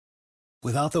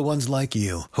Without the ones like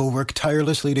you, who work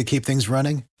tirelessly to keep things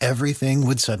running, everything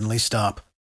would suddenly stop.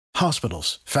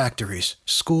 Hospitals, factories,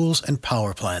 schools, and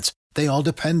power plants, they all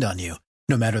depend on you.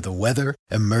 No matter the weather,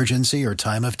 emergency, or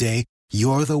time of day,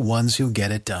 you're the ones who get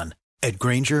it done. At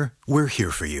Grainger, we're here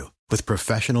for you with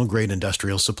professional-grade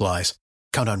industrial supplies.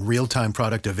 Count on real-time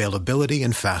product availability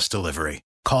and fast delivery.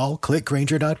 Call,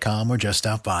 clickgrainger.com, or just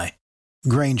stop by.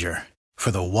 Grainger, for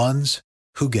the ones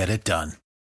who get it done.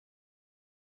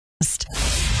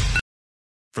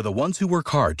 For the ones who work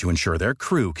hard to ensure their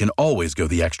crew can always go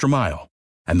the extra mile,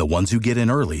 and the ones who get in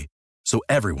early so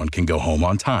everyone can go home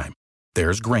on time,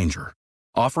 there's Grainger,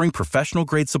 offering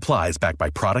professional-grade supplies backed by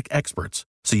product experts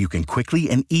so you can quickly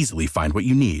and easily find what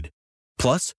you need.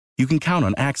 Plus, you can count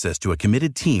on access to a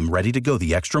committed team ready to go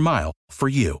the extra mile for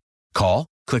you. Call,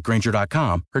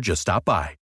 clickgrainger.com, or just stop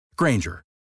by. Grainger,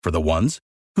 for the ones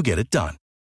who get it done.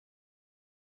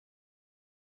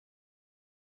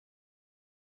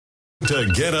 To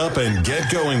get up and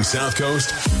get going, South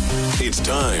Coast, it's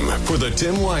time for the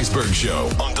Tim Weisberg Show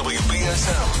on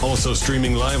WBSM. Also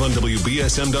streaming live on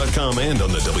WBSM.com and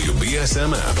on the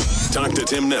WBSM app. Talk to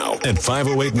Tim now at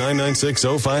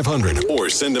 508-996-0500 or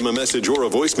send him a message or a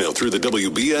voicemail through the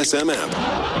WBSM app.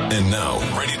 And now,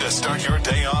 ready to start your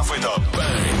day off with a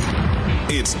bang.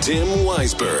 It's Tim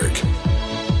Weisberg.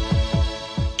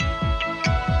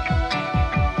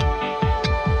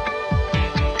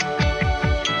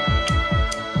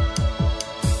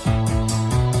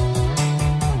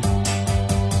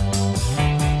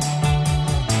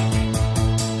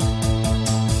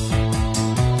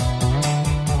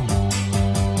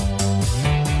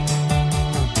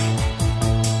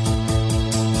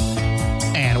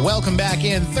 Welcome back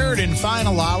in, third and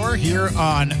final hour here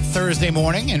on Thursday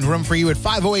morning, and room for you at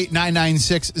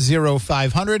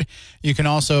 508-996-0500. You can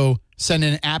also send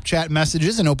in app chat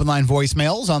messages and open line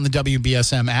voicemails on the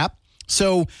WBSM app.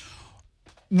 So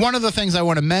one of the things I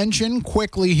want to mention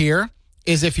quickly here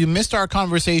is if you missed our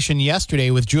conversation yesterday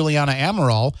with Juliana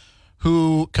Amaral,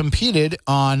 who competed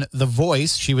on The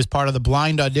Voice. She was part of the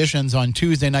blind auditions on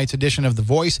Tuesday night's edition of The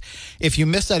Voice. If you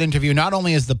missed that interview, not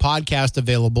only is the podcast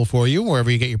available for you, wherever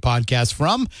you get your podcasts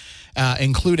from,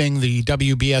 including the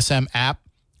WBSM app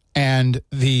and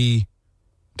the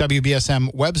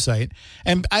WBSM website.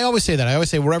 And I always say that. I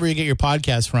always say wherever you get your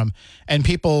podcasts from. And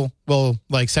people will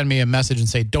send me a message and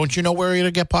say, don't you know where you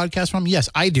get podcasts from? Yes,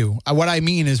 I do. What I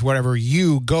mean is wherever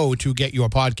you go to get your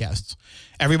podcasts.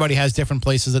 Everybody has different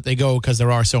places that they go because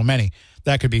there are so many.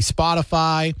 That could be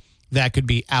Spotify. That could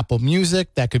be Apple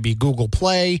Music. That could be Google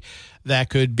Play.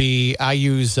 That could be, I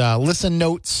use Listen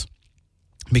Notes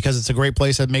because it's a great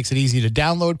place that makes it easy to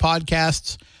download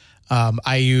podcasts.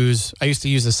 I used to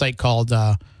use a site called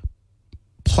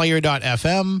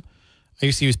Player.fm. I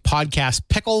used to use Podcast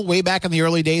Pickle way back in the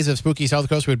early days of Spooky South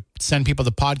Coast. We would send people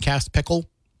the Podcast Pickle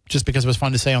just because it was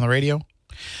fun to say on the radio.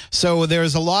 So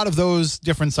there's a lot of those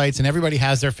different sites, and everybody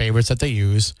has their favorites that they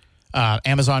use.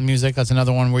 Amazon Music, that's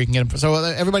another one where you can get them. So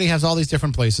everybody has all these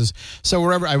different places. So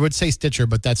wherever, I would say Stitcher,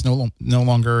 but that's no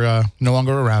longer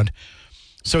around.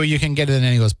 So you can get it in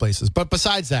any of those places. But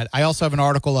besides that, I also have an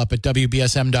article up at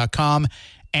WBSM.com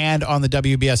and on the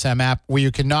WBSM app where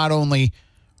you can not only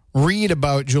read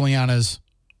about Juliana's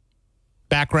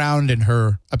background and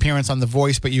her appearance on The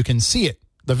Voice, but you can see it.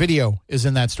 The video is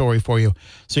in that story for you.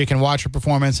 So you can watch her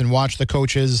performance and watch the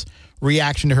coach's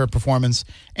reaction to her performance.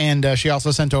 And she also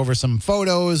sent over some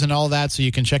photos and all that, so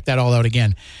you can check that all out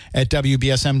again at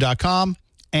WBSM.com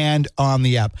and on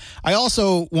the app. I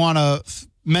also want to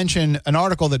mention an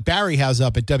article that Barry has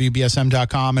up at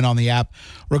WBSM.com and on the app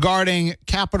regarding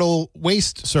Capital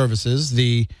Waste Services,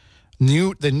 the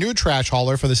new trash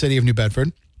hauler for the city of New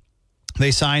Bedford.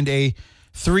 They signed a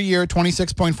 3-year,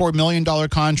 $26.4 million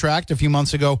contract a few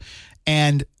months ago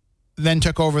and then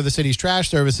took over the city's trash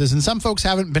services. And some folks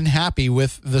haven't been happy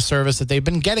with the service that they've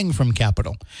been getting from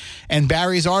Capital. And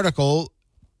Barry's article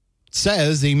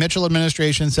says the Mitchell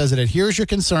administration says it adheres your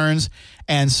concerns,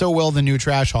 and so will the new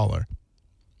trash hauler.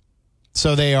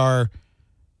 So they are,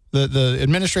 the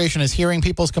administration is hearing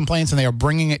people's complaints and they are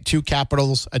bringing it to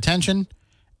Capital's attention,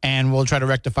 and will try to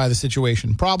rectify the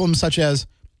situation. Problems such as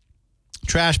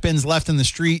trash bins left in the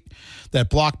street that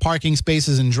block parking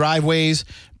spaces and driveways,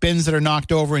 bins that are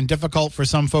knocked over and difficult for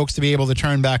some folks to be able to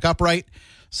turn back upright.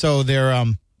 So they're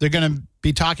going to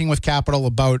be talking with Capital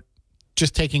about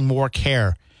just taking more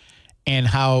care in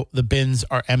how the bins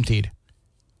are emptied.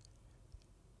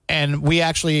 And I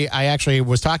actually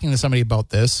was talking to somebody about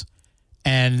this,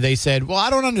 and they said, well, I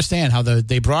don't understand how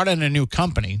they brought in a new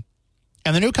company,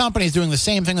 and the new company is doing the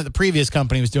same thing that the previous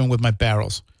company was doing with my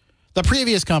barrels. The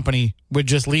previous company would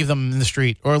just leave them in the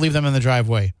street or leave them in the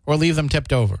driveway or leave them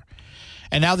tipped over.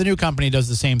 And now the new company does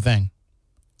the same thing.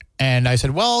 And I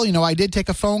said, well, I did take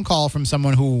a phone call from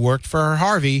someone who worked for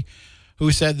Harvey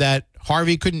who said that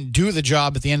Harvey couldn't do the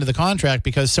job at the end of the contract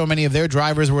because so many of their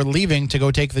drivers were leaving to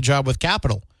go take the job with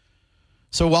Capital.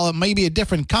 So while it may be a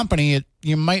different company,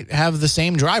 you might have the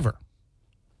same driver.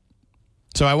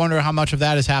 So I wonder how much of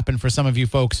that has happened for some of you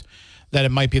folks that it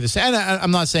might be the same. And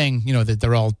I'm not saying, that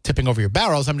they're all tipping over your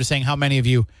barrels. I'm just saying how many of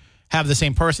you have the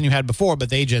same person you had before, but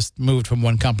they just moved from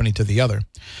one company to the other.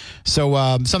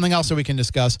 So something else that we can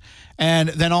discuss. And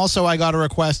then also I got a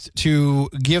request to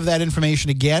give that information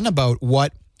again about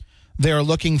what they're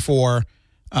looking for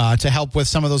to help with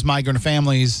some of those migrant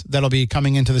families that'll be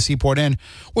coming into the Seaport Inn,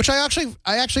 which I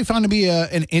actually found to be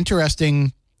an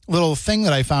interesting little thing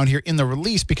that I found here in the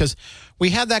release, because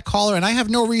we had that caller, and I have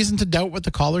no reason to doubt what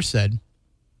the caller said,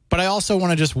 but I also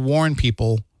want to just warn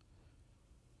people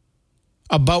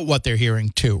about what they're hearing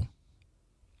too.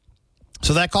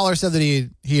 So that caller said that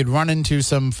he had run into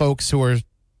some folks who were,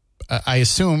 I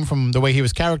assume from the way he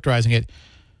was characterizing it,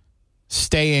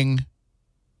 staying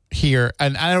here.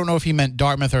 And I don't know if he meant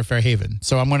Dartmouth or Fairhaven.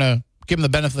 So I'm going to give him the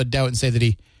benefit of the doubt and say that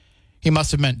he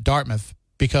must have meant Dartmouth,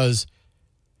 because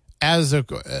as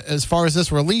far as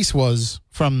this release was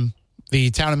from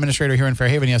the town administrator here in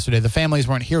Fairhaven yesterday, the families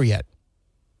weren't here yet.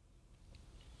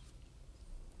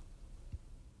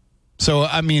 So,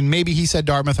 I mean, maybe he said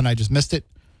Dartmouth and I just missed it.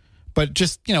 But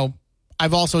just,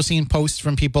 I've also seen posts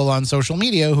from people on social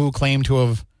media who claim to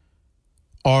have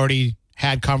already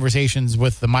had conversations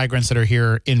with the migrants that are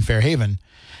here in Fairhaven.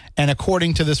 And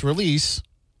according to this release,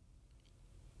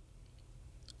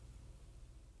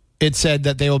 it said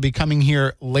that they will be coming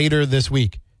here later this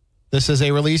week. This is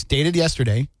a release dated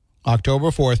yesterday, October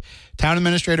 4th. Town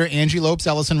Administrator Angie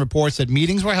Lopes-Ellison reports that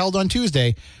meetings were held on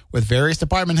Tuesday with various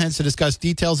department heads to discuss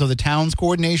details of the town's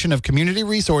coordination of community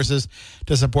resources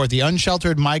to support the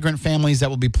unsheltered migrant families that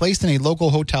will be placed in a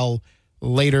local hotel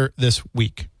later this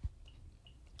week.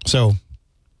 So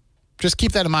just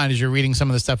keep that in mind as you're reading some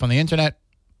of the stuff on the internet.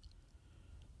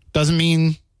 Doesn't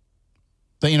mean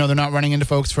that, they're not running into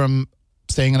folks from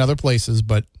staying in other places,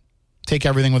 but take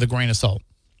everything with a grain of salt.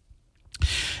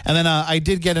 And then I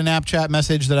did get an app chat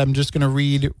message that I'm just going to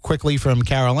read quickly from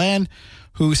Carol Ann,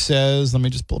 who says, let me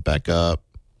just pull it back up.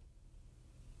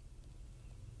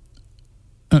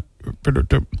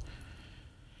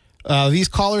 These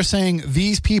callers saying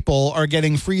these people are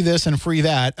getting free this and free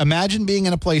that. Imagine being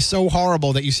in a place so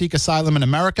horrible that you seek asylum in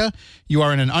America. You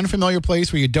are in an unfamiliar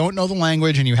place where you don't know the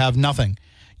language and you have nothing.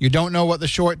 You don't know what the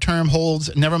short term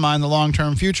holds, never mind the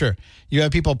long-term future. You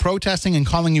have people protesting and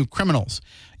calling you criminals.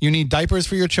 You need diapers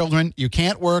for your children. You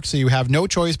can't work, so you have no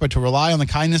choice but to rely on the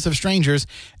kindness of strangers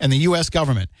and the U.S.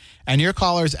 government. And your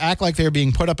callers act like they're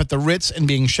being put up at the Ritz and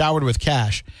being showered with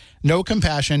cash. No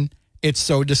compassion. It's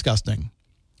so disgusting.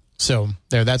 So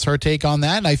that's her take on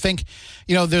that. And I think,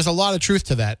 there's a lot of truth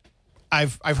to that.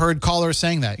 I've heard callers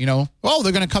saying that, oh,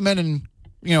 they're going to come in and,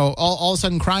 all of a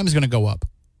sudden crime is going to go up.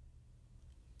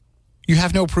 You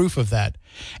have no proof of that.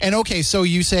 And okay, so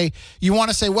you want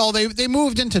to say, well, they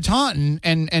moved into Taunton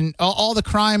and all the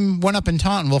crime went up in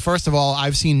Taunton. Well, first of all,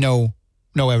 I've seen no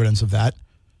evidence of that.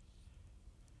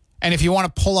 And if you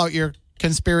want to pull out your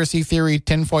conspiracy theory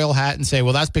tinfoil hat and say,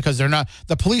 well, that's because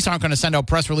the police aren't going to send out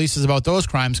press releases about those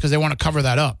crimes because they want to cover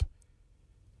that up.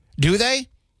 Do they?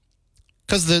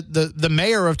 Because the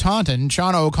mayor of Taunton,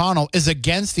 Shauna O'Connell, is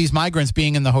against these migrants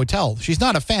being in the hotel. She's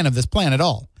not a fan of this plan at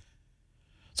all.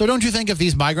 So don't you think if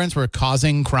these migrants were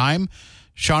causing crime,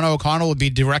 Shauna O'Connell would be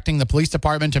directing the police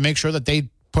department to make sure that they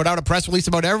put out a press release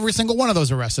about every single one of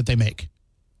those arrests that they make?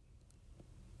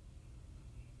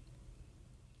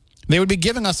 They would be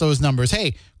giving us those numbers.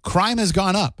 Hey, crime has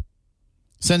gone up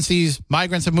since these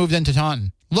migrants have moved into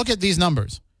Taunton. Look at these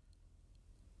numbers.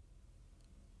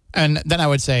 And then I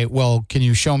would say, well, can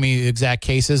you show me exact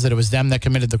cases that it was them that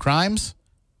committed the crimes?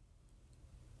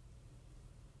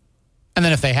 And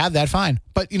then if they had that, fine.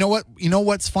 But you know what? You know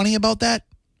what's funny about that?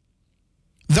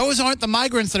 Those aren't the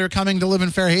migrants that are coming to live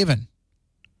in Fairhaven.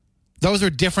 Those are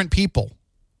different people.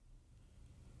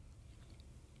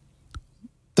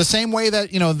 The same way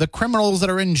that, the criminals that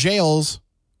are in jails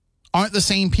aren't the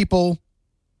same people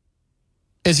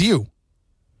as you.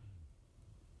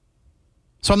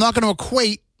 So I'm not going to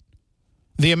equate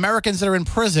the Americans that are in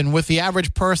prison with the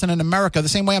average person in America, the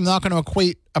same way I'm not going to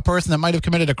equate a person that might have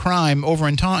committed a crime over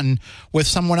in Taunton with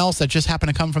someone else that just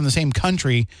happened to come from the same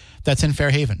country that's in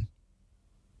Fairhaven.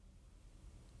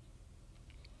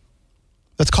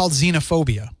 That's called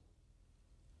xenophobia.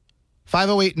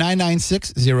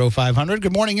 508-996-0500.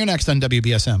 Good morning. You're next on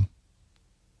WBSM.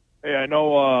 Hey, I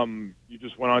know you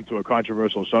just went on to a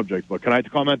controversial subject, but can I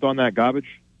comment on that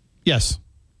garbage? Yes.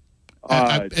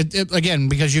 Again,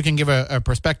 because you can give a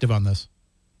perspective on this.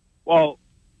 Well,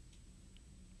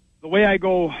 the way I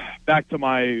go back to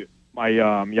my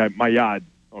yard,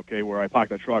 okay, where I park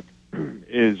the truck,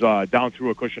 is down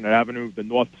through Acushnet Avenue, the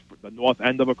north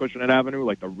end of Acushnet Avenue,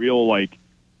 like the real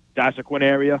Sassaquin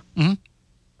area.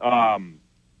 Mm-hmm.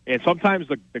 And sometimes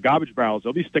the garbage barrels,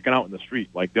 they'll be sticking out in the street,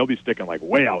 they'll be sticking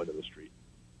way out into the street.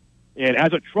 And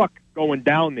as a truck going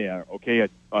down there, okay,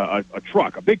 a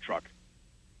big truck,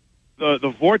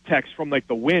 the vortex from the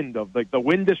wind of the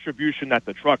wind distribution that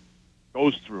the truck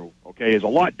goes through, okay, is a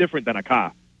lot different than a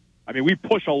car. I mean, we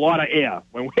push a lot of air.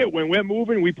 When we're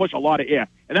moving, we push a lot of air.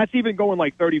 And that's even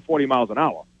going 30, 40 miles an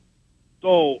hour.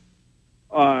 So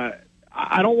I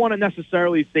don't want to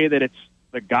necessarily say that it's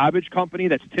the garbage company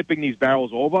that's tipping these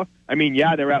barrels over. I mean,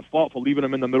 yeah, they're at fault for leaving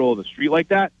them in the middle of the street like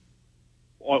that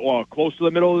or close to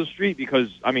the middle of the street because,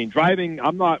 I mean, driving,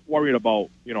 I'm not worried about,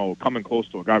 coming close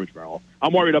to a garbage barrel.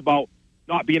 I'm worried about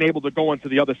not being able to go into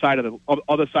the other side of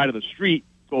the street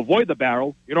to avoid the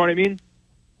barrel. You know what I mean?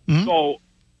 Mm-hmm. So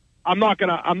I'm not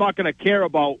gonna care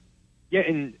about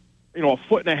getting a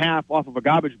foot and a half off of a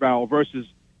garbage barrel versus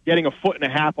getting a foot and a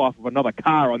half off of another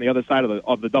car on the other side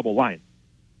of the double line.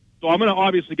 So I'm gonna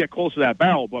obviously get close to that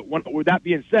barrel, but with that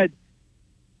being said,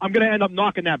 I'm gonna end up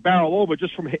knocking that barrel over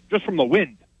just from the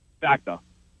wind factor.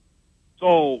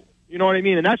 So you know what I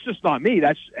mean, and that's just not me.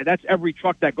 That's every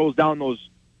truck that goes down those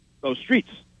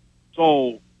streets.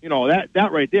 So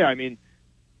that right there. I mean,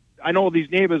 I know these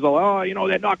neighbors are,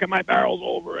 they're knocking my barrels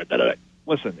over.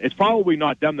 Listen, it's probably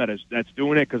not them that's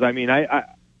doing it because, I mean,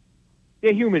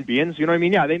 they're human beings. You know what I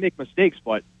mean? Yeah, they make mistakes,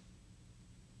 but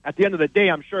at the end of the day,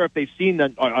 I'm sure if they've seen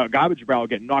a garbage barrel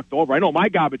get knocked over, I know my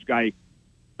garbage guy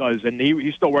does, and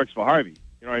he still works for Harvey.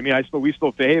 You know what I mean? We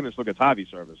still Fairhaven still gets Harvey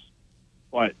service,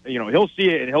 but he'll see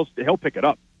it and he'll pick it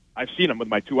up. I've seen him with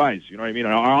my two eyes. You know what I mean?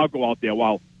 I'll go out there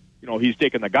while he's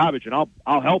taking the garbage, and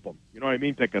I'll help him. You know what I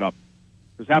mean? Pick it up.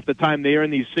 Because half the time they're in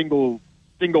these single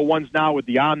ones now with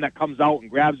the arm that comes out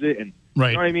and grabs it, and right.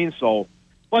 You know what I mean. So,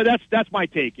 but that's my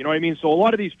take. You know what I mean. So a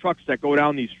lot of these trucks that go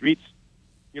down these streets,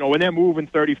 when they're moving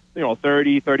 30,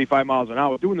 35 miles an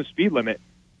hour, doing the speed limit,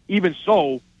 even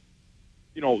so,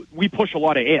 we push a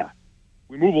lot of air.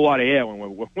 We move a lot of air when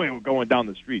we're going down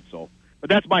the street. So, but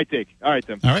that's my take. All right,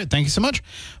 Tim. All right, thank you so much.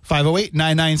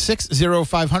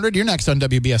 508-996-0500. You're next on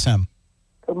WBSM.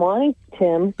 Good morning,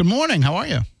 Tim. Good morning. How are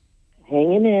you?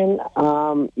 Hanging in.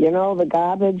 The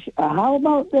garbage. How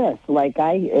about this?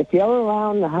 If you're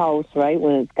around the house, right,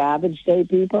 when it's garbage day,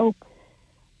 people,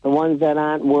 the ones that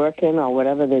aren't working or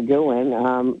whatever they're doing,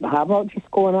 how about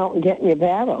just going out and getting your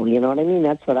barrel? You know what I mean?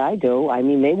 That's what I do. I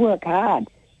mean, they work hard,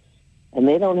 and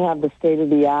they don't have the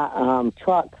state-of-the-art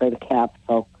truck for the cap,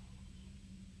 so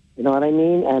you know what I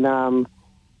mean? And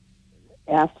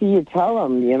after you tell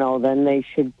them, then they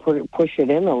should push it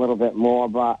in a little bit more,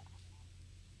 but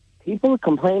people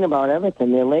complain about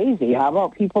everything. They're lazy. How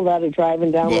about people that are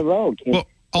driving down the road? Can't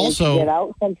you get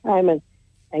out sometime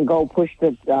and go push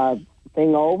the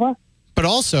thing over? But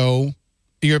also,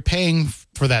 you're paying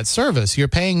for that service. You're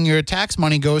paying, your tax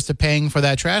money goes to paying for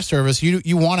that trash service.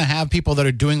 You want to have people that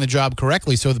are doing the job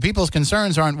correctly. So the people's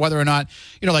concerns aren't whether or not,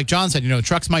 like John said,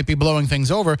 trucks might be blowing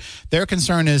things over. Their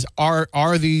concern is,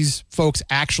 are these folks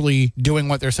actually doing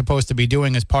what they're supposed to be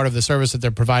doing as part of the service that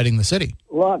they're providing the city?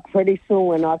 Look, pretty soon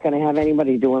we're not going to have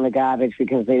anybody doing the garbage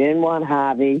because they didn't want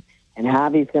Harvey, and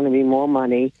Harvey's going to be more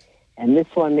money. And this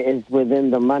one is within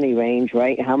the money range,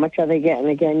 right? How much are they getting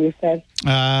again, you said?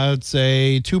 It's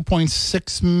a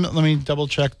 2.6, let me double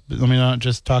check. Let me not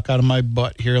just talk out of my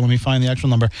butt here. Let me find the actual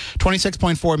number.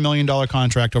 $26.4 million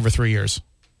contract over 3 years.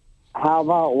 How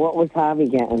about, what was Harvey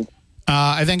getting?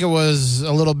 I think it was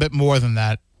a little bit more than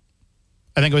that.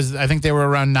 I think they were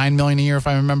around $9 million a year, if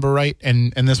I remember right,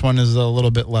 and this one is a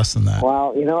little bit less than that.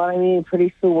 Well, you know what I mean?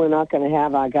 Pretty soon we're not going to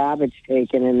have our garbage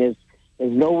taken, and there's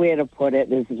nowhere to put it.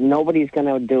 Nobody's going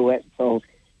to do it. So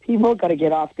people got to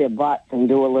get off their butts and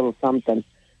do a little something.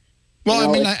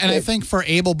 Well, I think for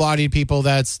able-bodied people,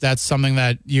 that's something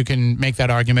that you can make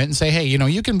that argument and say, hey,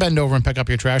 you can bend over and pick up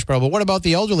your trash barrel. But what about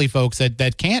the elderly folks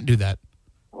that can't do that?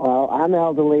 Well, I'm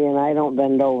elderly and I don't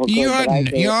bend over.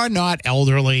 You're not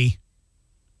elderly.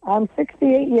 I'm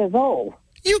 68 years old.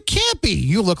 You can't be.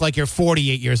 You look like you're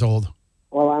 48 years old.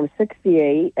 Well, I'm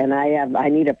 68 and I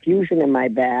need a fusion in my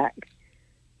back.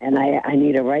 And I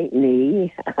need a right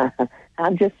knee.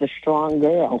 I'm just a strong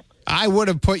girl. I would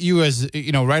have put you as,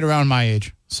 right around my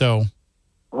age. So.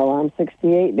 Well, I'm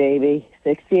 68, baby.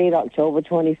 68, October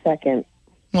 22nd.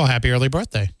 Well, happy early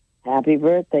birthday. Happy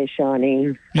birthday,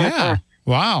 Shawnee. Yeah.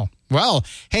 Wow. Well,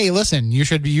 hey, listen, you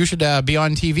should be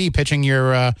on TV pitching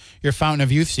your Fountain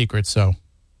of Youth secrets. So.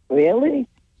 Really?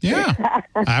 Yeah.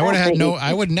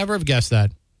 I would never have guessed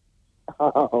that.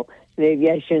 Oh, maybe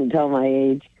I shouldn't tell my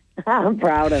age. I'm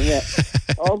proud of it.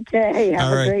 Okay,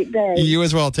 have a great day. You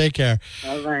as well. Take care.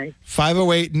 Bye-bye.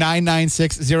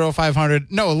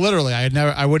 508-996-0500. No, literally,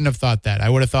 I wouldn't have thought that. I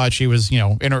would have thought she was,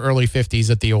 in her early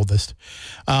 50s at the oldest.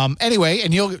 Anyway,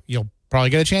 and you'll probably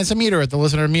get a chance to meet her at the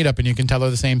listener meetup, and you can tell her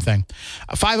the same thing.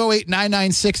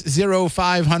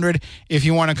 508-996-0500 if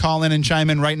you want to call in and chime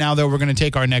in right now, though. We're going to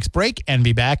take our next break and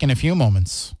be back in a few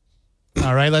moments.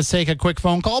 All right, let's take a quick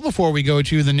phone call before we go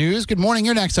to the news. Good morning.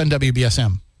 You're next on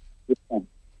WBSM.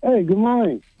 Hey, good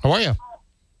morning. How are you?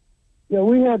 Yeah,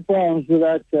 we had problems with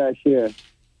our trash here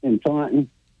in Taunton.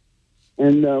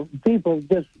 And people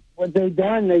what they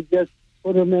done, they just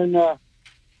put them in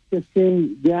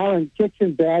 15-gallon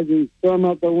kitchen bags and throw them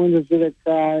out the windows of their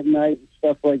car at night and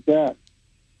stuff like that.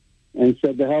 And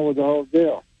said the hell with the whole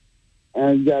deal.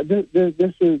 And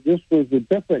this was a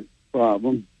different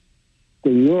problem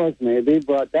than yours, maybe,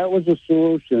 but that was a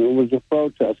solution. It was a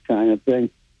protest kind of thing.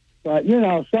 But,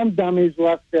 some dummies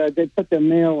left, they put their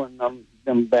mail in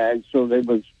them bags so they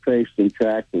was traced and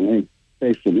tracked and they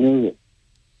traced the music.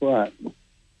 But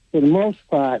for the most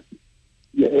part,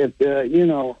 if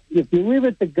you leave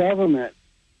it to government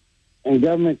and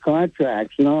government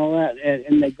contracts and all that,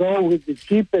 and they go with the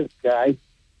cheapest guy,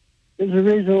 there's a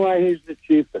reason why he's the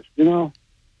cheapest,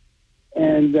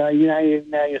 And now you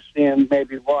understand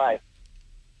maybe why.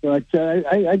 But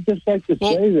I'd just like to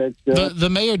say that the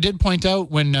mayor did point out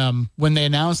when they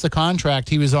announced the contract,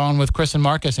 he was on with Chris and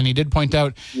Marcus, and he did point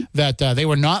out that they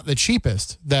were not the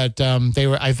cheapest. That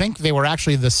I think they were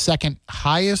actually the second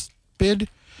highest bid,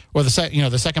 or the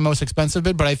second most expensive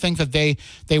bid. But I think that they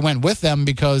went with them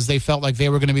because they felt like they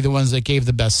were going to be the ones that gave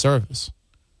the best service.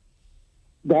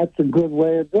 That's a good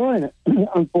way of doing it.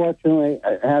 Unfortunately,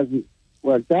 it hasn't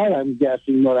worked out. I'm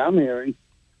guessing what I'm hearing,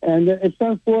 and it's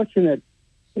unfortunate.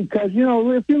 Because,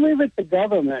 if you leave it to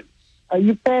government,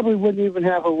 you probably wouldn't even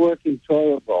have a working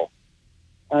toilet bowl.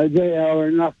 There are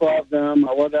enough of them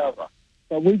or whatever.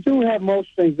 But we do have most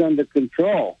things under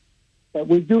control. But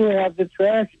we do have the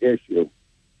trash issue.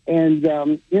 And,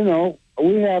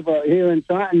 we have here in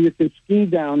Taunton, you can ski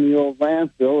down the old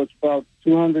landfill. It's about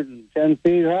 210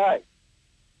 feet high.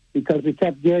 Because we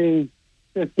kept getting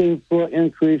 15-foot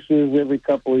increases every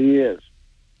couple of years.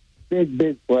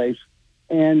 Big place.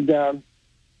 And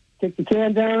kick the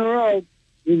can down the road.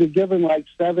 We've been given like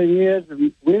 7 years,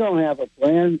 and we don't have a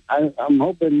plan. I'm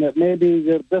hoping that maybe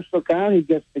the Bristol County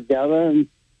gets together, and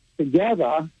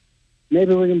together,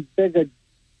 maybe we can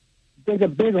dig a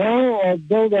big hole or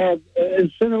build an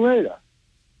incinerator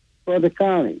for the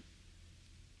county.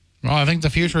 Well, I think the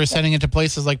future is sending it to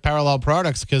places like Parallel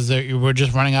Products because we're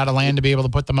just running out of land to be able to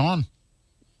put them on.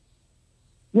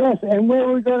 Yes, and where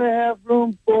are we going to have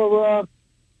room for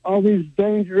all these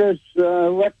dangerous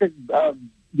electric,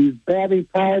 these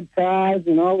battery-powered cars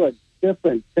and all the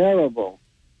different terrible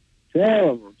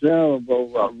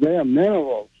rare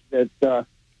minerals that are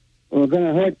going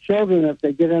to hurt children if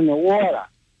they get in the water.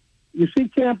 You see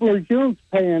Camp Lejeune's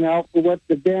paying out for what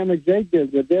the damage they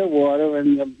did with their water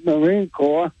and the Marine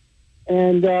Corps.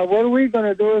 And what are we going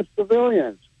to do as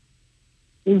civilians?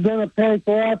 Who's going to pay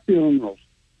for our funerals?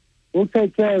 We'll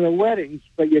take care of the weddings,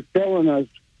 but you're killing us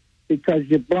because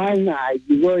you're blind-eyed.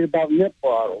 You worry about nip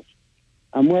bottles.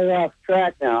 I'm way off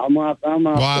track now. I'm off.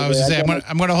 Well, I was going to say,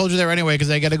 I'm going to hold you there anyway because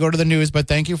I got to go to the news, but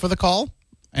thank you for the call,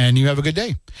 and you have a good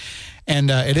day. And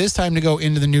it is time to go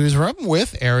into the newsroom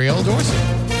with Ariel Dorsey.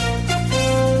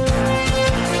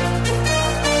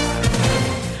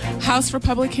 House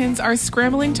Republicans are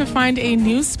scrambling to find a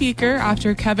new speaker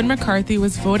after Kevin McCarthy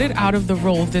was voted out of the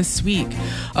role this week.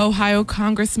 Ohio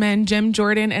Congressman Jim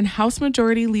Jordan and House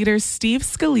Majority Leader Steve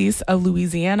Scalise of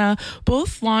Louisiana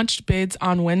both launched bids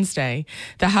on Wednesday.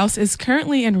 The House is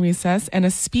currently in recess and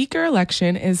a speaker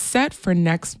election is set for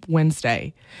next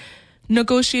Wednesday.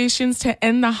 Negotiations to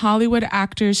end the Hollywood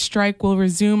actors' strike will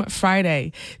resume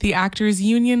Friday. The actors'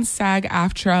 union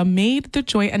SAG-AFTRA made the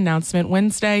joint announcement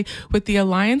Wednesday with the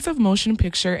Alliance of Motion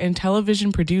Picture and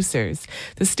Television Producers.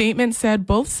 The statement said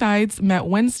both sides met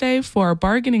Wednesday for a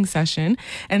bargaining session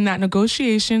and that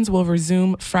negotiations will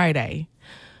resume Friday.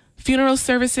 Funeral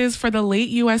services for the late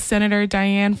U.S. Senator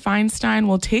Dianne Feinstein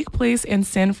will take place in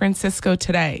San Francisco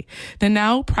today. The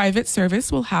now private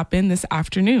service will happen this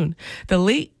afternoon. The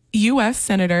late U.S.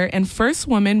 Senator and first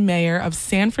woman mayor of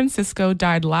San Francisco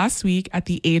died last week at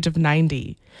the age of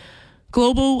 90.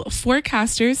 Global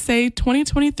forecasters say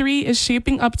 2023 is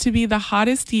shaping up to be the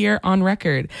hottest year on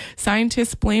record.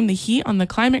 Scientists blame the heat on the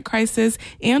climate crisis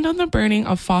and on the burning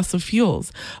of fossil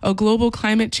fuels. A global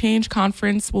climate change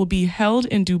conference will be held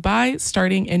in Dubai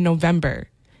starting in November.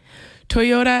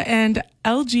 Toyota and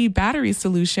LG Battery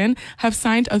Solution have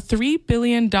signed a $3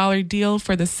 billion deal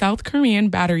for the South Korean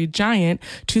battery giant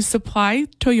to supply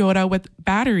Toyota with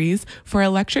batteries for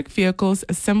electric vehicles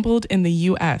assembled in the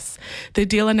U.S. The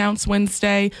deal announced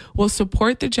Wednesday will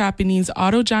support the Japanese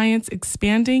auto giant's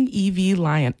expanding EV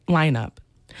lineup.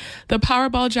 The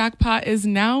Powerball jackpot is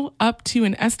now up to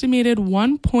an estimated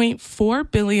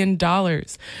 $1.4 billion.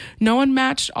 No one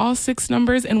matched all 6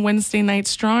 numbers in Wednesday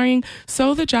night's drawing,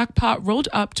 so the jackpot rolled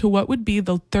up to what would be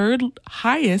the 3rd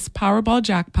highest Powerball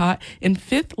jackpot and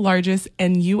 5th largest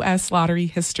in U.S. lottery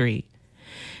history.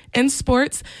 In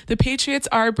sports, the Patriots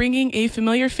are bringing a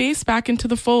familiar face back into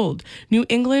the fold. New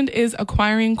England is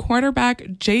acquiring quarterback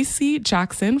J.C.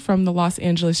 Jackson from the Los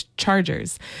Angeles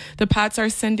Chargers. The Pats are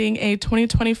sending a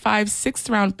 2025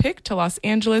 6th-round pick to Los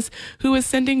Angeles, who is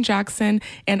sending Jackson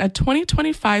and a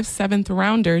 2025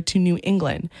 7th-rounder to New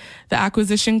England. The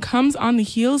acquisition comes on the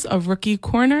heels of rookie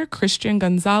corner Christian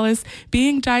Gonzalez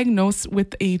being diagnosed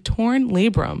with a torn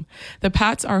labrum. The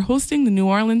Pats are hosting the New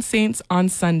Orleans Saints on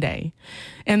Sunday.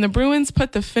 And the Bruins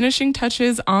put the finishing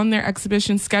touches on their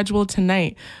exhibition schedule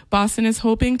tonight. Boston is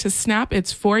hoping to snap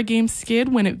its 4-game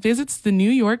skid when it visits the New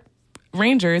York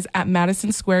Rangers at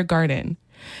Madison Square Garden.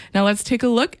 Now let's take a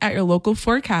look at your local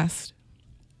forecast.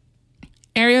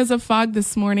 Areas of fog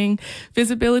this morning,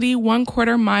 visibility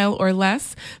 1/4 mile or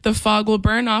less. The fog will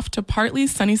burn off to partly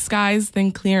sunny skies,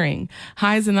 then clearing.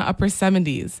 Highs in the upper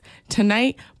 70s.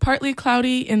 Tonight, partly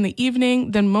cloudy in the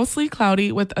evening, then mostly cloudy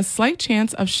with a slight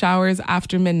chance of showers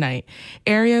after midnight.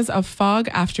 Areas of fog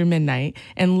after midnight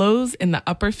and lows in the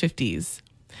upper 50s.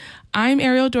 I'm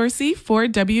Ariel Dorsey for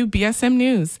WBSM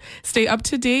News. Stay up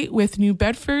to date with New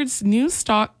Bedford's news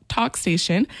talk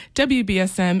station,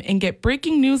 WBSM, and get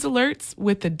breaking news alerts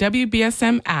with the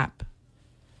WBSM app.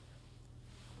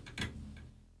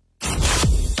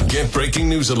 Get breaking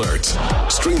news alerts,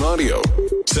 stream audio,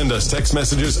 send us text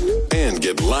messages, and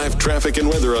get live traffic and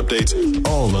weather updates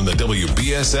all on the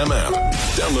WBSM app.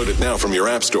 Download it now from your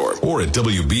app store or at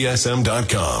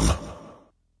WBSM.com.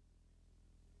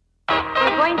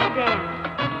 We're going to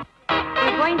dance.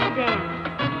 We're going to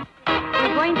dance.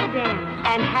 We're going to dance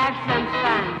and have some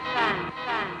fun.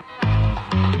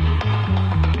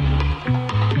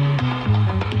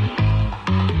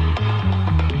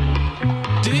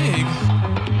 Dig.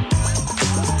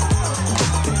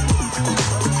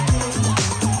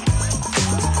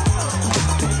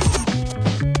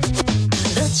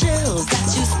 The chills that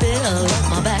you spill up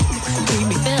my back keep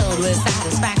me filled with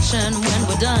satisfaction when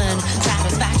we're done.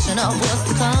 Satisfaction of what's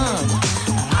to come.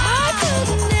 I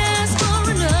couldn't ask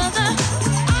for another.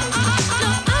 No,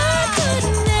 I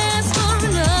couldn't ask for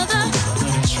another.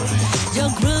 That's right. Your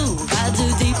groove, I do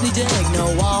deeply dig.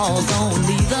 No walls,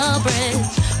 only the bridge.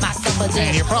 My supper dish,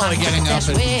 And you're probably my getting up fish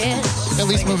and wish. at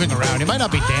least moving around. You might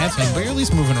not be dancing, but you're at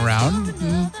least moving around.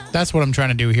 That's what I'm trying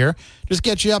to do here. Just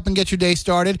get you up and get your day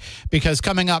started, because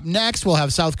coming up next, we'll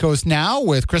have South Coast Now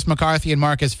with Chris McCarthy and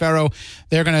Marcus Farrow.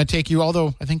 They're going to take you,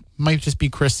 although I think it might just be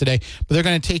Chris today, but they're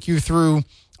going to take you through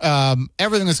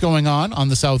everything that's going on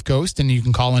the South Coast, and you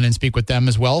can call in and speak with them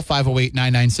as well,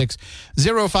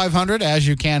 508-996-0500, as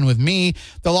you can with me.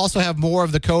 They'll also have more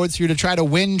of the codes for you to try to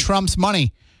win Trump's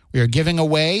money. We are giving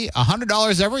away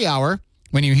 $100 every hour.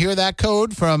 When you hear that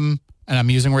code from, and I'm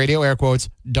using radio air quotes,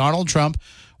 Donald Trump,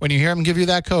 when you hear him give you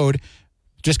that code,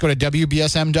 just go to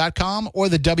WBSM.com or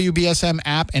the WBSM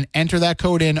app and enter that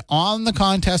code in on the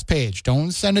contest page.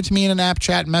 Don't send it to me in an app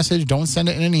chat message. Don't send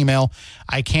it in an email.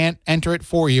 I can't enter it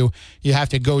for you. You have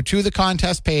to go to the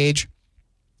contest page,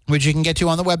 which you can get to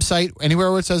on the website, anywhere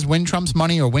where it says Win Trump's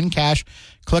Money or Win Cash.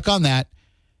 Click on that.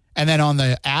 And then on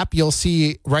the app, you'll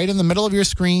see right in the middle of your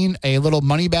screen a little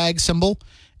money bag symbol,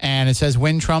 and it says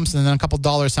Win Trumps and then a couple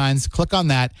dollar signs. Click on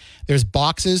that. There's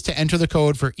boxes to enter the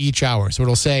code for each hour. So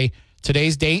it'll say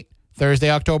today's date, Thursday,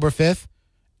 October 5th.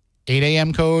 8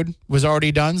 a.m. code was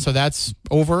already done, so that's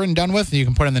over and done with. You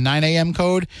can put in the 9 a.m.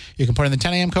 code. You can put in the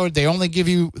 10 a.m. code. They only give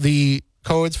you the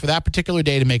codes for that particular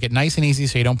day to make it nice and easy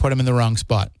so you don't put them in the wrong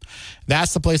spot.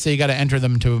 That's the place that you got to enter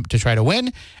them to try to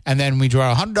win. And then we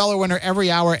draw a $100 winner every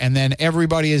hour, and then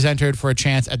everybody is entered for a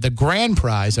chance at the grand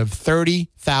prize of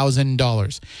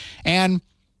 $30,000. And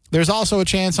there's also a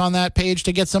chance on that page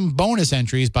to get some bonus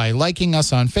entries by liking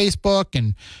us on Facebook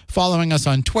and following us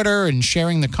on Twitter and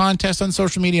sharing the contest on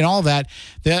social media and all that.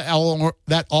 That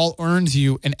all earns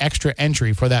you an extra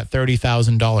entry for that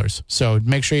 $30,000. So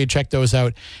make sure you check those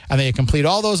out and then you complete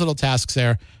all those little tasks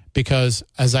there, because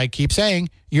as I keep saying,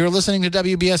 you're listening to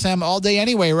WBSM all day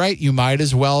anyway, right? You might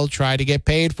as well try to get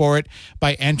paid for it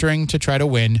by entering to try to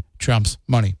win Trump's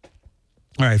money.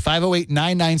 All right,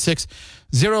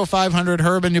 508-996-0500.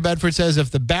 Herb in New Bedford says,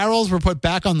 if the barrels were put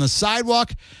back on the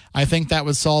sidewalk, I think that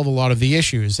would solve a lot of the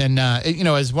issues. And,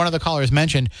 as one of the callers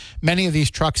mentioned, many of these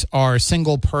trucks are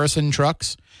single-person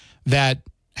trucks that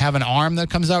have an arm that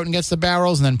comes out and gets the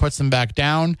barrels and then puts them back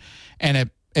down. And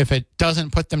if it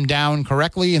doesn't put them down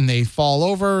correctly and they fall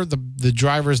over, the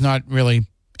driver's not really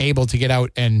able to get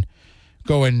out and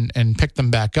go and pick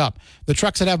them back up. The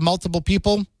trucks that have multiple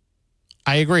people,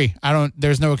 I agree.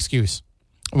 There's no excuse.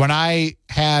 When I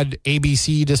had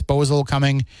ABC Disposal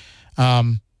coming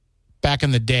back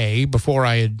in the day before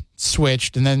I had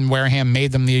switched, and then Wareham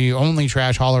made them the only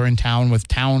trash hauler in town with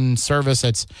town service.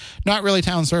 It's not really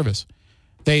town service.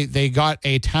 They got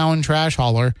a town trash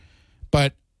hauler,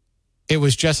 but it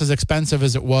was just as expensive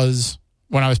as it was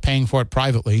when I was paying for it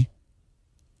privately.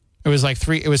 It was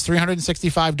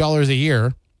 $365 a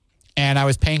year, and I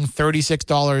was paying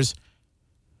 $36.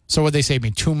 So would they save me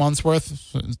 2 months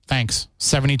worth? Thanks.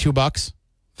 $72.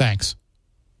 Thanks.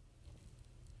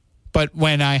 But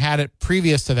when I had it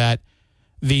previous to that,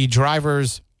 the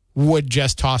drivers would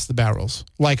just toss the barrels.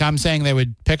 Like I'm saying, they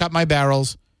would pick up my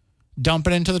barrels, dump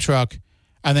it into the truck,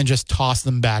 and then just toss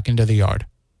them back into the yard.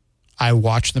 I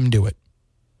watched them do it.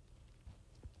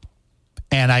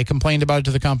 And I complained about it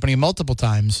to the company multiple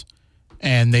times,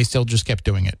 and they still just kept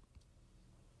doing it.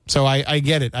 So I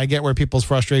get it. I get where people's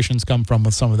frustrations come from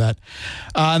with some of that.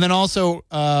 And then also,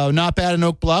 Not Bad in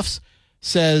Oak Bluffs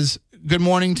says, good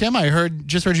morning, Tim. I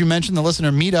just heard you mention the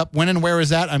listener meetup. When and where is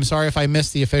that? I'm sorry if I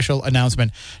missed the official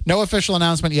announcement. No official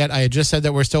announcement yet. I had just said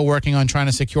that we're still working on trying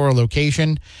to secure a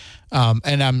location.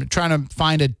 And I'm trying to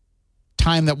find a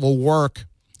time that will work.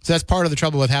 So that's part of the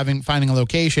trouble with finding a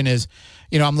location is,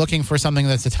 I'm looking for something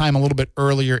that's a time a little bit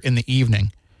earlier in the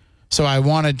evening. So I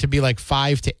wanted to be like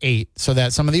 5 to 8 so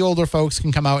that some of the older folks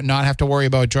can come out and not have to worry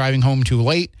about driving home too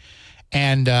late.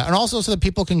 And also so that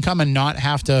people can come and not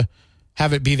have to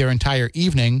have it be their entire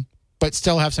evening, but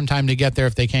still have some time to get there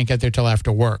if they can't get there till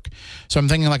after work. So I'm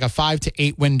thinking like a 5 to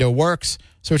 8 window works.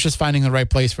 So it's just finding the right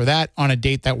place for that on a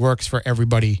date that works for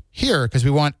everybody here, because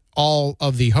we want all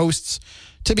of the hosts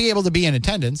to be able to be in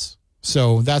attendance.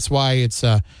 So that's why it's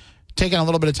taking a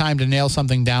little bit of time to nail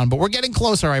something down, but we're getting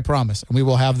closer, I promise. And we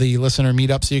will have the listener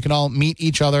meetup so you can all meet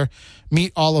each other,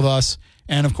 meet all of us,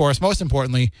 and of course, most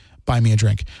importantly, buy me a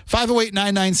drink.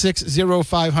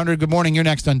 508-996-0500. Good morning. You're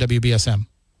next on WBSM.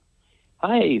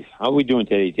 Hi. How are we doing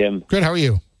today, Tim? Good. How are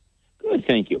you? Good,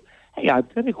 thank you. Hey,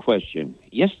 I've got a question.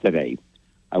 Yesterday,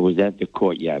 I was at the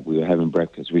courtyard. We were having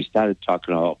breakfast. We started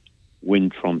talking about Win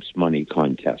Trump's Money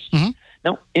contest. Mm-hmm.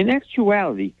 Now, in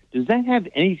actuality, does that have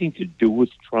anything to do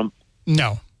with Trump?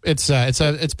 No, it's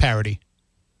parody.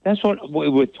 That's what we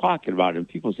were talking about, and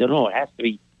people said, "Oh, it has to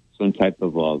be some type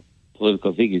of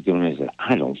political figures doing it." I said,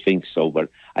 "I don't think so," but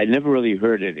I never really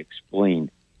heard it explained.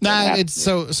 Nah, it's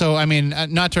so. I mean,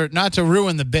 not to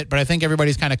ruin the bit, but I think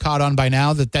everybody's kind of caught on by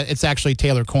now that it's actually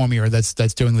Taylor Cormier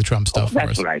that's doing the Trump stuff.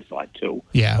 That's what I thought too.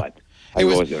 Yeah. But it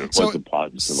wasn't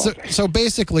positive. So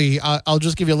basically, I'll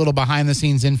just give you a little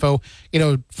behind-the-scenes info.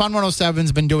 Fun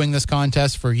 107's been doing this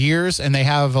contest for years, and they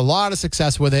have a lot of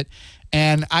success with it.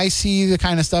 And I see the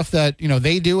kind of stuff that,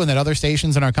 they do and that other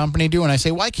stations in our company do, and I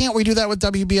say, why can't we do that with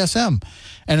WBSM?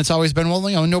 And it's always been,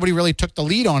 well, nobody really took the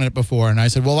lead on it before. And I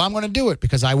said, well, I'm going to do it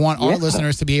because I want our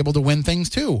listeners to be able to win things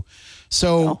too.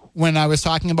 So when I was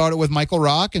talking about it with Michael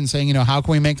Rock and saying, how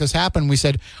can we make this happen? We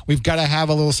said, we've got to have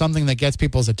a little something that gets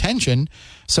people's attention.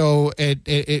 So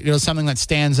it was something that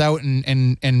stands out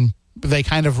and they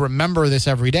kind of remember this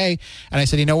every day. And I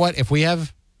said, you know what? If we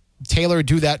have Taylor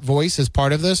do that voice as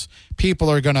part of this, people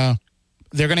are going to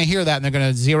hear that and they're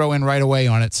going to zero in right away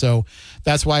on it. So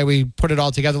that's why we put it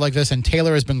all together like this. And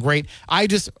Taylor has been great.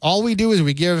 All we do is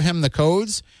we give him the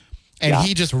codes and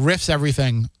he just riffs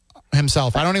everything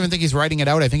himself. I don't even think he's writing it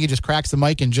out. I think he just cracks the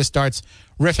mic and just starts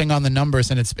riffing on the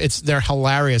numbers, and they're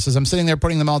hilarious. As I'm sitting there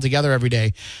putting them all together every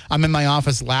day, I'm in my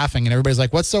office laughing, and everybody's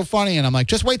like, "What's so funny?" And I'm like,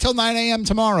 "Just wait till 9 a.m.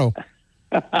 tomorrow."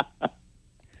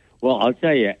 Well, I'll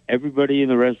tell you, everybody in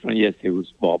the restaurant yesterday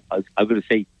was, I'm going to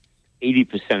say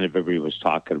 80% of everybody was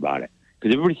talking about it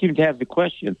because everybody seemed to have the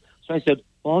question. So I said,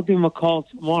 well, I'll give them a call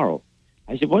tomorrow.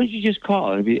 I said, why don't you just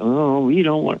call? And we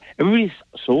don't want. Everybody's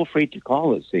so afraid to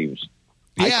call, it seems.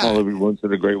 Yeah. I call every once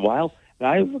in a great while, and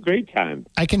I have a great time.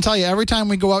 I can tell you, every time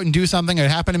we go out and do something, it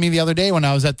happened to me the other day when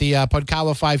I was at the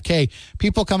Podkawa 5K,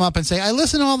 people come up and say, I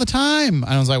listen all the time.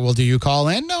 And I was like, well, do you call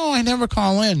in? No, I never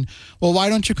call in. Well, why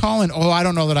don't you call in? Oh, I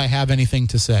don't know that I have anything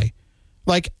to say.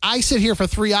 Like, I sit here for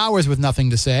 3 hours with nothing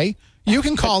to say. You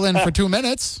can call in for 2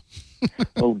 minutes.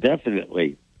 Oh,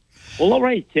 definitely. Well, all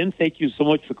right, Tim, thank you so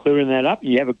much for clearing that up.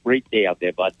 You have a great day out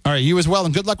there, bud. All right, you as well,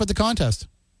 and good luck with the contest.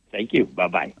 Thank you.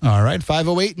 Bye-bye. All right,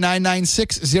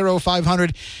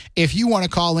 508-996-0500 if you want to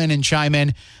call in and chime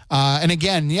in. And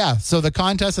again, so the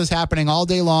contest is happening all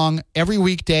day long, every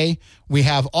weekday. We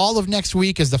have all of next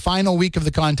week as the final week of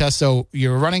the contest, so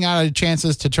you're running out of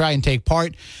chances to try and take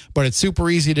part, but it's super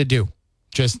easy to do.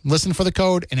 Just listen for the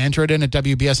code and enter it in at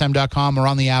WBSM.com or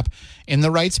on the app in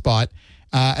the right spot,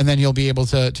 and then you'll be able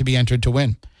to be entered to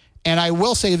win. And I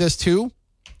will say this, too.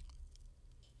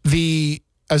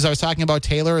 As I was talking about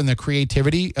Taylor and the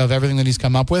creativity of everything that he's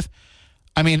come up with,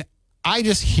 I mean, I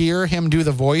just hear him do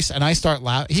the voice and I start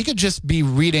laughing. He could just be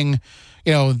reading,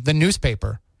 the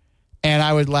newspaper, and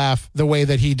I would laugh the way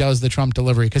that he does the Trump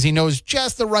delivery because he knows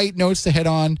just the right notes to hit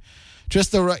on,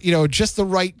 just the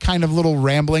right kind of little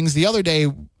ramblings. The other day,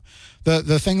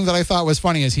 the thing that I thought was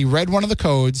funny is he read one of the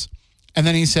codes and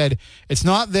then he said, "It's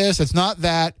not this, it's not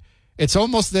that. It's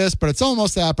almost this, but it's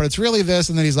almost that, but it's really this."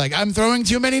 And then he's like, "I'm throwing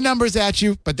too many numbers at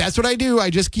you, but that's what I do. I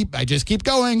just keep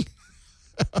going."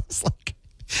 I was like,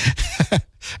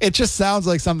 it just sounds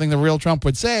like something the real Trump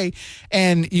would say.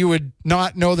 And you would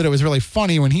not know that it was really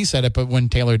funny when he said it, but when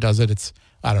Taylor does it, it's,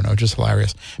 I don't know, just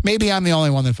hilarious. Maybe I'm the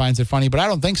only one that finds it funny, but I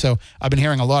don't think so. I've been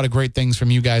hearing a lot of great things from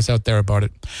you guys out there about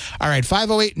it. All right,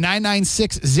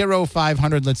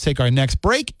 508-996-0500. Let's take our next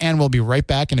break, and we'll be right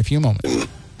back in a few moments.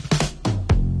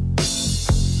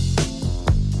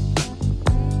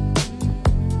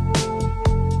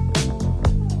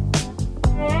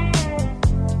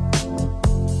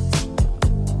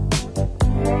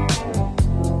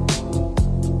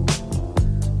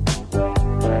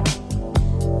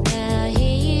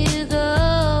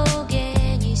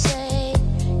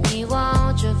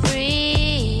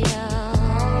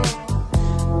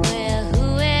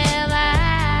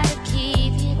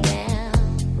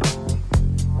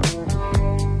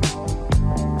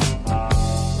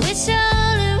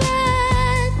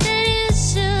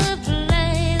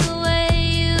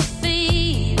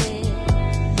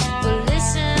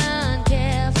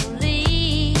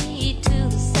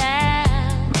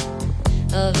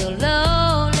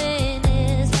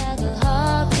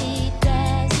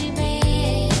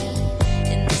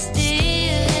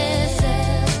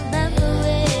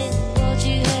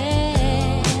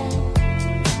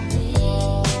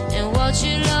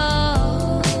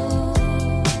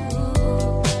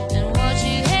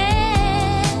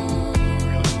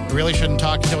 Really shouldn't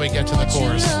talk until we get to the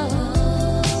chorus. But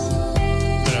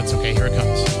that's okay. Here it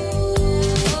comes.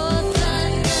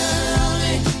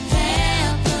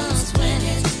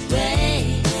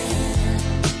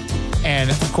 And,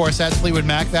 of course, that's Fleetwood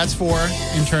Mac. That's for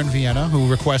intern Vienna,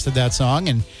 who requested that song.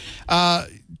 And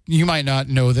you might not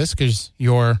know this because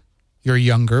you're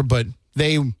younger, but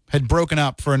they had broken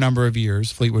up for a number of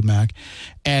years, Fleetwood Mac.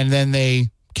 And then they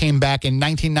came back in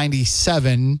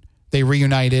 1997. They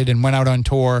reunited and went out on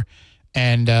tour,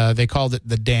 and they called it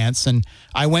The Dance. And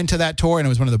I went to that tour, and it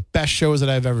was one of the best shows that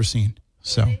I've ever seen.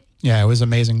 So, yeah, it was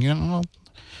amazing. I'll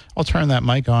turn that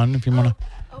mic on if you want to.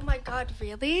 Oh, my God,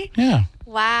 really? Yeah.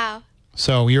 Wow.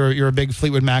 So you're a big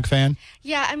Fleetwood Mac fan?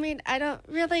 Yeah, I mean, I don't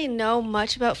really know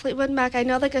much about Fleetwood Mac. I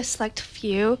know, like, a select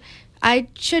few. I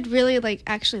should really, like,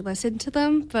 actually listen to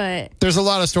them, but... There's a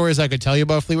lot of stories I could tell you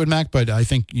about Fleetwood Mac, but I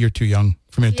think you're too young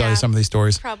for me to tell you some of these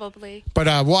stories. Probably. But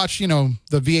watch, the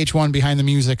VH1 Behind the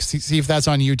Music, see if that's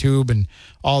on YouTube and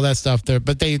all that stuff there.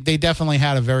 But they definitely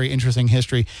had a very interesting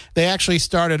history. They actually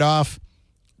started off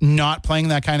not playing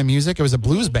that kind of music. It was a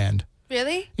blues band.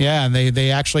 Really? Yeah, and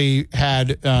they actually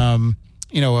had... a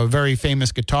very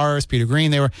famous guitarist, Peter Green.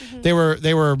 They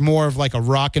were more of like a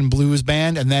rock and blues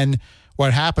band, and then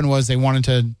what happened was they wanted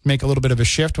to make a little bit of a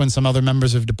shift when some other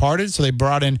members have departed, so they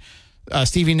brought in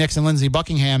Stevie Nicks and Lindsey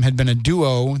Buckingham had been a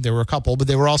duo. They were a couple, but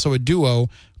they were also a duo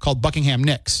called Buckingham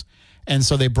Nicks, and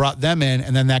so they brought them in,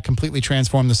 and then that completely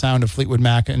transformed the sound of Fleetwood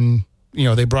Mac. And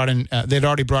they brought in they'd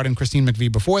already brought in Christine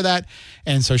McVie before that,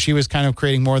 and so she was kind of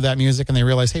creating more of that music, and they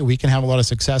realized, hey, we can have a lot of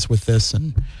success with this.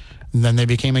 And then they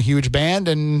became a huge band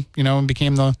and,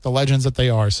 became the legends that they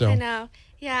are. So I know.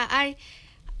 Yeah,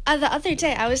 the other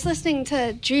day I was listening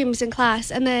to Dreams in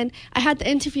class, and then I had the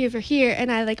interview over here,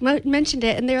 and I mentioned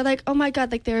it, and they were like, "Oh my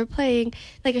God!" Like they were playing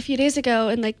like a few days ago,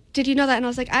 and like, did you know that? And I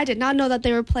was like, I did not know that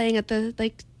they were playing at the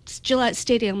Gillette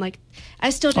Stadium. Like, I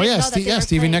still didn't know that they were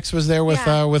Stevie playing. Nicks was there with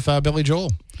Billy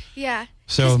Joel. Yeah.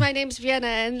 So because my name's Vienna,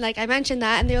 and I mentioned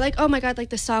that, and they were like, "Oh my God!" Like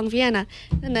the song Vienna,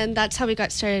 and then that's how we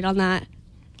got started on that.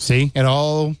 See,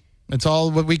 it's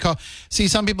all what we call. See,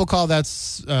 some people call that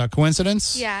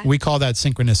coincidence. Yeah. We call that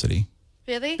synchronicity.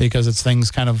 Really? Because it's things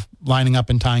kind of lining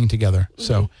up and tying together. Mm-hmm.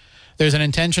 So There's an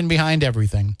intention behind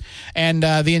everything. And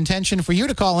the intention for you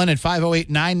to call in at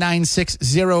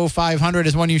 508-996-0500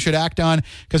 is one you should act on,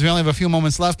 because we only have a few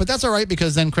moments left. But that's all right,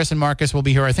 because then Chris and Marcus will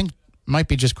be here. I think it might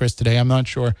be just Chris today. I'm not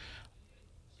sure.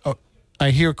 Oh,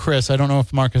 I hear Chris. I don't know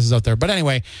if Marcus is out there. But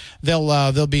anyway,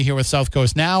 they'll be here with South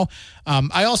Coast Now.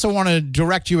 I also want to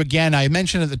direct you again. I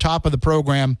mentioned at the top of the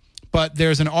program, but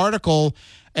there's an article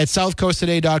at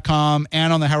southcoasttoday.com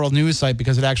and on the Herald News site,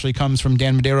 because it actually comes from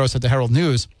Dan Medeiros at the Herald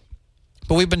News.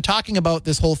 But we've been talking about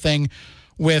this whole thing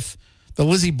with the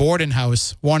Lizzie Borden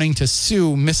house wanting to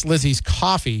sue Miss Lizzie's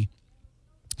Coffee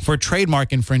for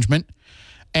trademark infringement.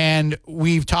 And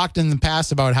we've talked in the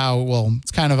past about how, well,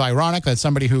 it's kind of ironic that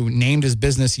somebody who named his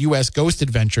business U.S. Ghost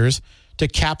Adventures to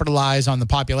capitalize on the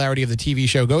popularity of the TV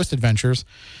show Ghost Adventures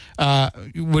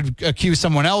would accuse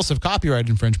someone else of copyright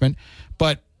infringement.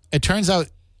 But it turns out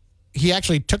he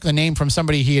actually took the name from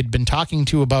somebody he had been talking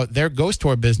to about their ghost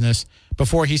tour business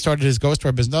before he started his ghost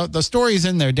tour business. The story's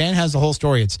in there. Dan has the whole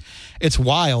story. It's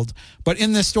wild. But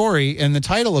in this story, and the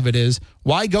title of it is,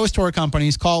 Why Ghost Tour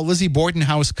Companies Call Lizzie Borden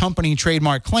House Company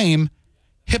Trademark Claim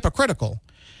Hypocritical.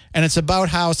 And it's about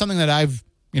how something that I've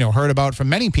heard about from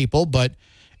many people, but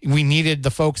we needed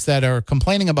the folks that are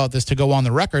complaining about this to go on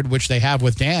the record, which they have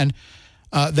with Dan,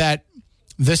 that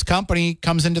this company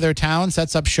comes into their town,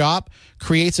 sets up shop,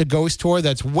 creates a ghost tour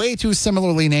that's way too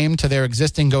similarly named to their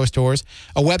existing ghost tours,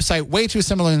 a website way too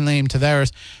similarly named to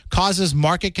theirs, causes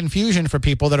market confusion for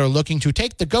people that are looking to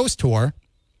take the ghost tour,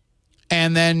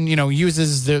 and then,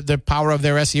 uses the power of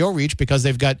their SEO reach, because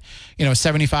they've got,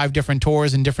 75 different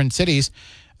tours in different cities,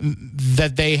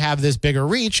 that they have this bigger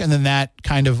reach, and then that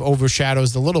kind of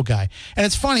overshadows the little guy. And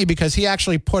it's funny because he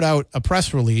actually put out a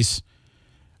press release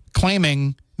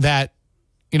claiming that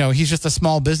he's just a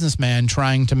small businessman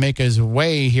trying to make his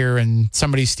way here, and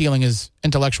somebody's stealing his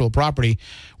intellectual property.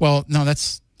 Well, no,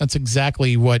 that's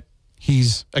exactly what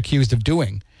he's accused of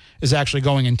doing, is actually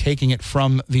going and taking it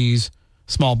from these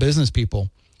small business people.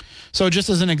 So just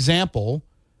as an example,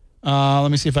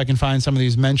 let me see if I can find some of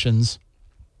these mentions.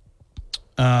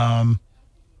 It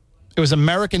was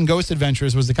American Ghost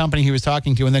Adventures was the company he was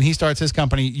talking to, and then he starts his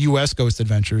company, U.S. Ghost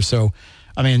Adventures. So,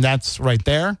 that's right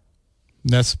there.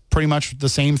 That's pretty much the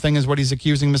same thing as what he's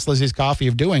accusing Miss Lizzie's Coffee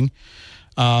of doing.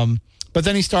 But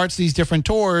then he starts these different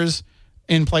tours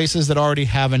in places that already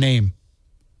have a name.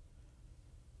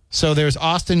 So there's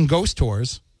Austin Ghost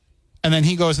Tours, and then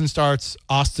he goes and starts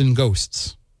Austin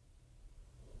Ghosts.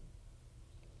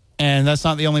 And that's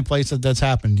not the only place that's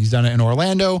happened. He's done it in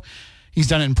Orlando. He's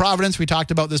done it in Providence. We talked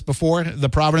about this before. The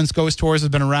Providence Ghost Tours have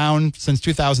been around since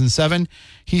 2007.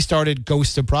 He started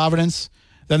Ghosts of Providence.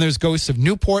 Then there's Ghosts of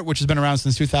Newport, which has been around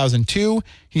since 2002.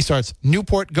 He starts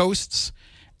Newport Ghosts.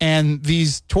 And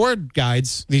these tour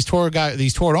guides, these tour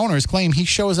owners claim he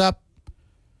shows up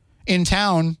in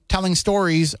town telling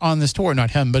stories on this tour.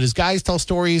 Not him, but his guys tell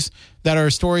stories that are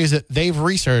stories that they've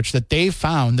researched, that they've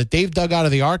found, that they've dug out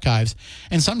of the archives,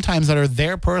 and sometimes that are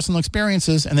their personal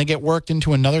experiences, and they get worked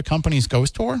into another company's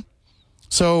ghost tour.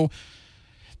 So,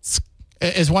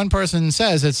 as one person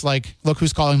says, it's like, look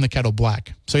who's calling the kettle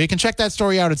black. So you can check that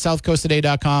story out at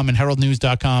southcoasttoday.com and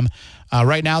heraldnews.com.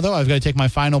 Right now, though, I've got to take my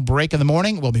final break of the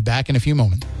morning. We'll be back in a few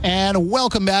moments. And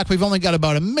welcome back. We've only got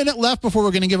about a minute left before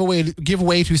we're going to give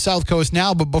away to South Coast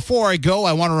Now. But before I go,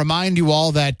 I want to remind you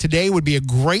all that today would be a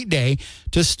great day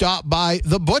to stop by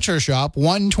The Butcher Shop,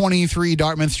 123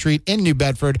 Dartmouth Street in New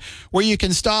Bedford, where you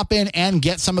can stop in and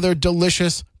get some of their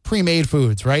delicious pre-made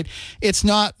foods, right? It's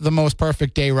not the most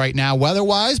perfect day right now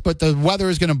weather-wise, but the weather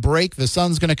is going to break. The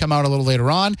sun's going to come out a little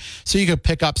later on, so you could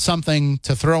pick up something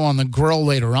to throw on the grill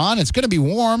later on. It's going to be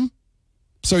warm,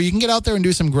 so you can get out there and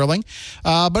do some grilling.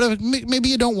 But if maybe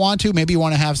you don't want to, maybe you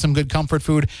want to have some good comfort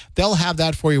food, they'll have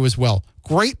that for you as well.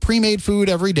 Great pre-made food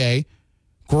every day.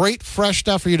 Great fresh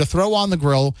stuff for you to throw on the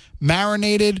grill.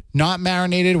 Marinated, not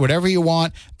marinated, whatever you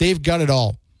want. They've got it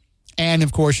all. And,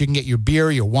 of course, you can get your beer,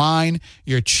 your wine,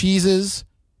 your cheeses.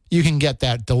 You can get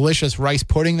that delicious rice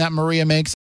pudding that Maria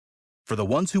makes. For the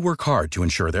ones who work hard to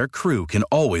ensure their crew can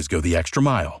always go the extra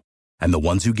mile, and the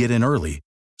ones who get in early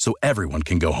so everyone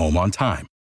can go home on time,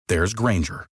 there's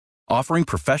Grainger, offering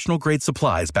professional-grade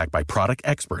supplies backed by product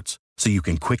experts so you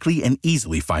can quickly and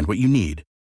easily find what you need.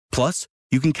 Plus,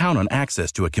 you can count on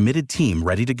access to a committed team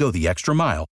ready to go the extra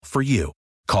mile for you.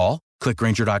 Call, click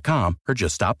Grainger.com, or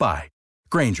just stop by.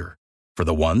 Grainger, for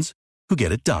the ones who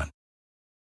get it done.